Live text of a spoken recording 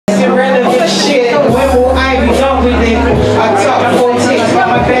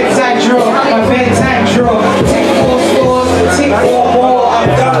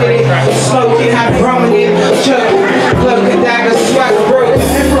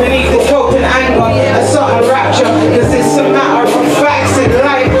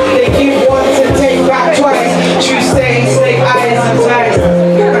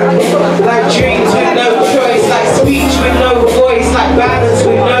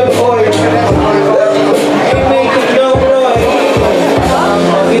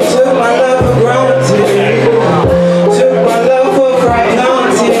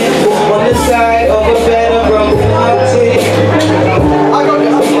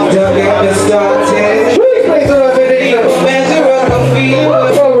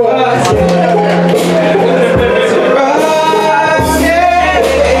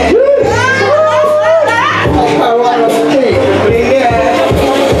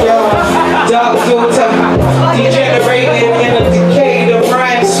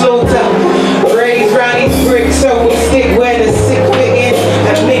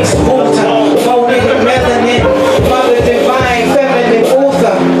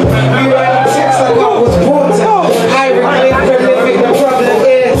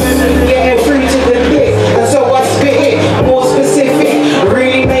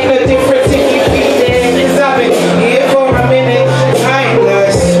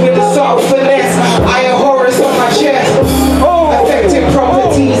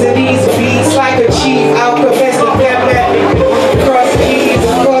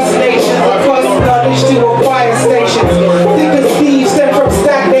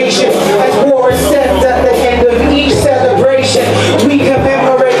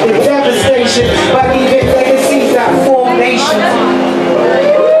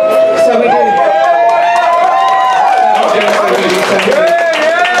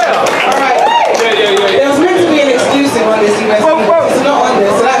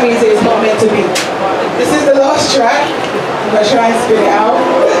gonna try and spit it out.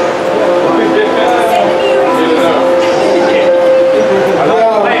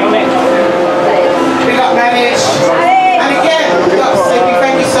 We got managed. And again, we got Slippy.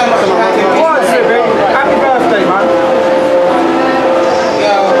 Thank you so much for having me. Happy birthday, man.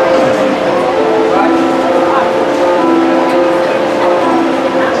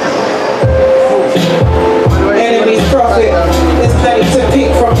 Enemies profit. There's plenty to pick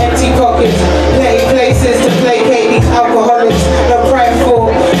from empty pockets. Plenty places to placate these alcoholics. No pride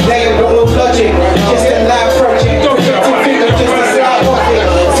for. They ain't got no logic. Just a lab project. Projecting figure just a slight profit.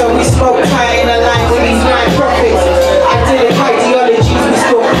 So we smoke high in a line with these nine profits. Idyllic ideologies, we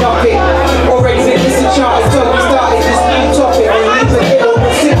still knock it. Already been disenchanted till we started this new topic. Leave a little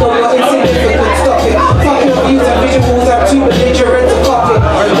bit simple, not insignificant. Stop it. Fuck your views and visuals. I'm too belligerent to cop it.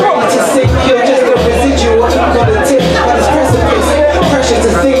 Ready to sink. You're just a residual. You've got a tip, but it's precipice. Pressure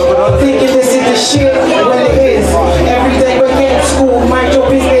to think. Thinking this is the shit when it is. Every day we're getting school. Mind your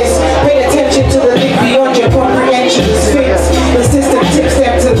business. Pay attention to the link beyond your comprehension. The sphinx. The system tips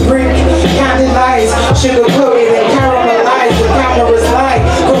them to the brink. Candid lies. Sugar coated and caramelized. The cameras lie.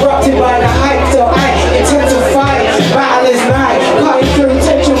 Corrupted by the hype. So I intensify. Battle is nigh. Cutting through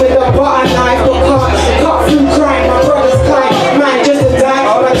tension with a butter knife. But can't cut through crime. My brother's kind. Man, just a die.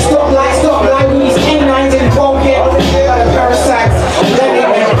 But stop light with these canines involved here. By the parasites. Letting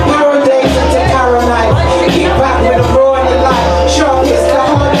paradise into paradise. Kick back with a raw in the light. Sharpest, the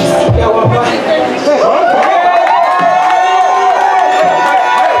hardest. Yo, I'm right.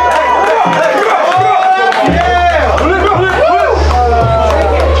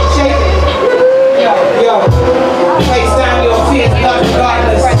 Face down your fears, blood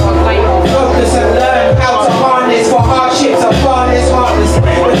regardless. Focus and learn how to harness. For hardships are far less heartless. The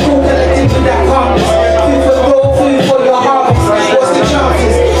cool collective with that calmness. Food for thought, food for your harvest. What's the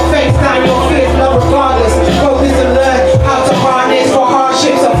chances? Face down your fears, blood regardless. Focus and learn how to harness. For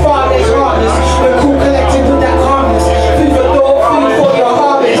hardships are far less heartless. The cool collective with that calmness. Food for thought, food for your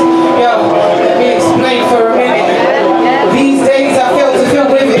harvest. Yo, let me explain for a minute. These days I fail to feel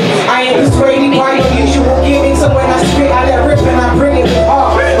with it. I ain't persuaded by your usual giving. So when I spit, I let rip and I bring it with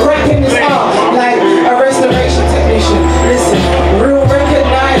art. Rapping is art, like a restoration technician. Listen, real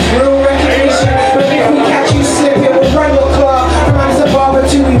recognize, real recognition. But if we catch you slipping, we'll run your claw. From as a barber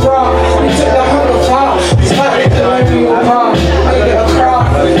to we rock. We took the hunger far. Despite the learn you apart. I get a craft.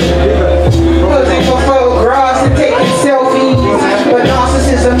 Posing for photographs and taking selfies. But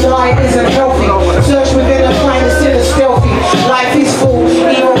narcissism, no, it isn't healthy. Search within and find the sin is stealthy. Life is full,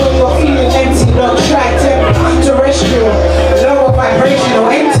 even when you're feeling empty. Not try terrestrial, lower vibrational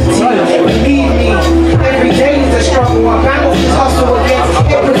entity. Believe me, every day is a struggle. My balance is hustle against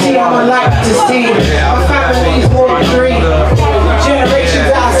equity. I'm unlikely to see. My family is more than 3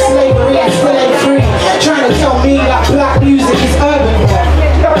 generations out of slavery and still ain't free. Trying to tell me that black music is urban.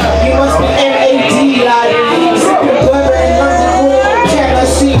 You must be MAD, like sipping bourbon in London,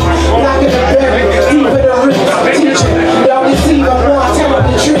 Tennessee. Black in the berry, deep in the roots. Teaching, don't deceive, I'm not telling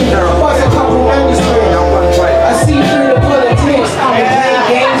the truth. What's a couple manuscripts? I see through the politics. I'm playing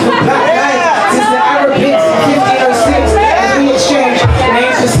games with black guys since the Arabics, 1506. As we exchange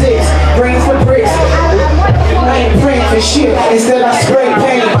names for 6, brains for bricks. I ain't praying for shit. It's the